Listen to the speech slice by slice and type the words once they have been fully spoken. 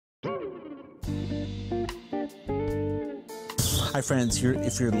Hi friends,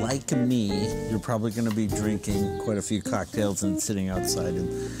 if you're like me, you're probably going to be drinking quite a few cocktails and sitting outside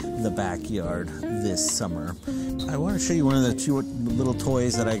in the backyard this summer. I want to show you one of the two little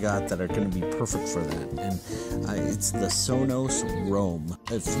toys that I got that are going to be perfect for that, and it's the Sonos Roam.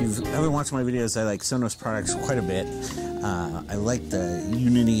 If you haven't watched my videos, I like Sonos products quite a bit. I like the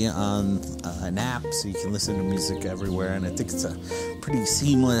Unity on an app, so you can listen to music everywhere, and I think it's a pretty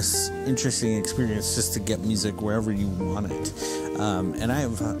seamless, interesting experience just to get music wherever you want it. And I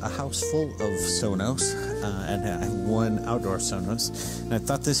have a house full of Sonos, and I have one outdoor Sonos, and I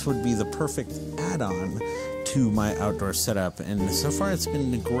thought this would be the perfect add-on to my outdoor setup, and so far it's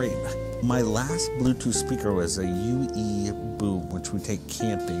been great. My last Bluetooth speaker was a UE Boom, which we take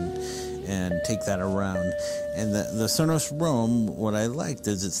camping and take that around. And the Sonos Roam, what I liked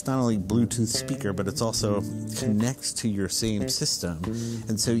is it's not only Bluetooth speaker, but it's also connects to your same system.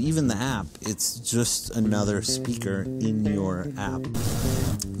 And so even the app, it's just another speaker in your app.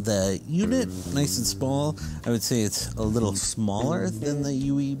 The unit, nice and small. I would say it's a little smaller than the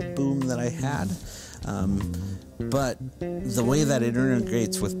UE Boom that I had. But the way that it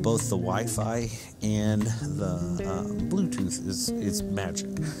integrates with both the Wi-Fi and the Bluetooth is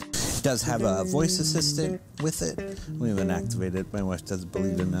magic. It does have a voice assistant with it. We haven't activated. My wife doesn't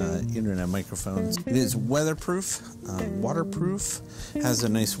believe in internet microphones. It is weatherproof, waterproof. Has a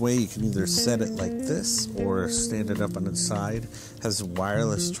nice way you can either set it like this or stand it up on its side. Has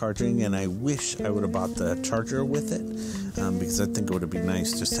wireless charging, and I wish I would have bought the charger with it because I think it would have been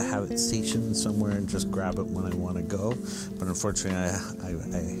nice just to have it stationed somewhere and just grab it when I want to go. But unfortunately,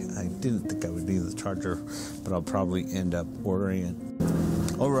 I didn't think I would need the charger, but I'll probably end up ordering it.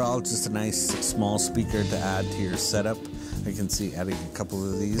 Overall, just a nice small speaker to add to your setup. I can see adding a couple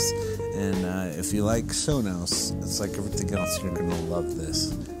of these. And if you like Sonos, it's like everything else, you're going to love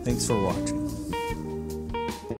this. Thanks for watching.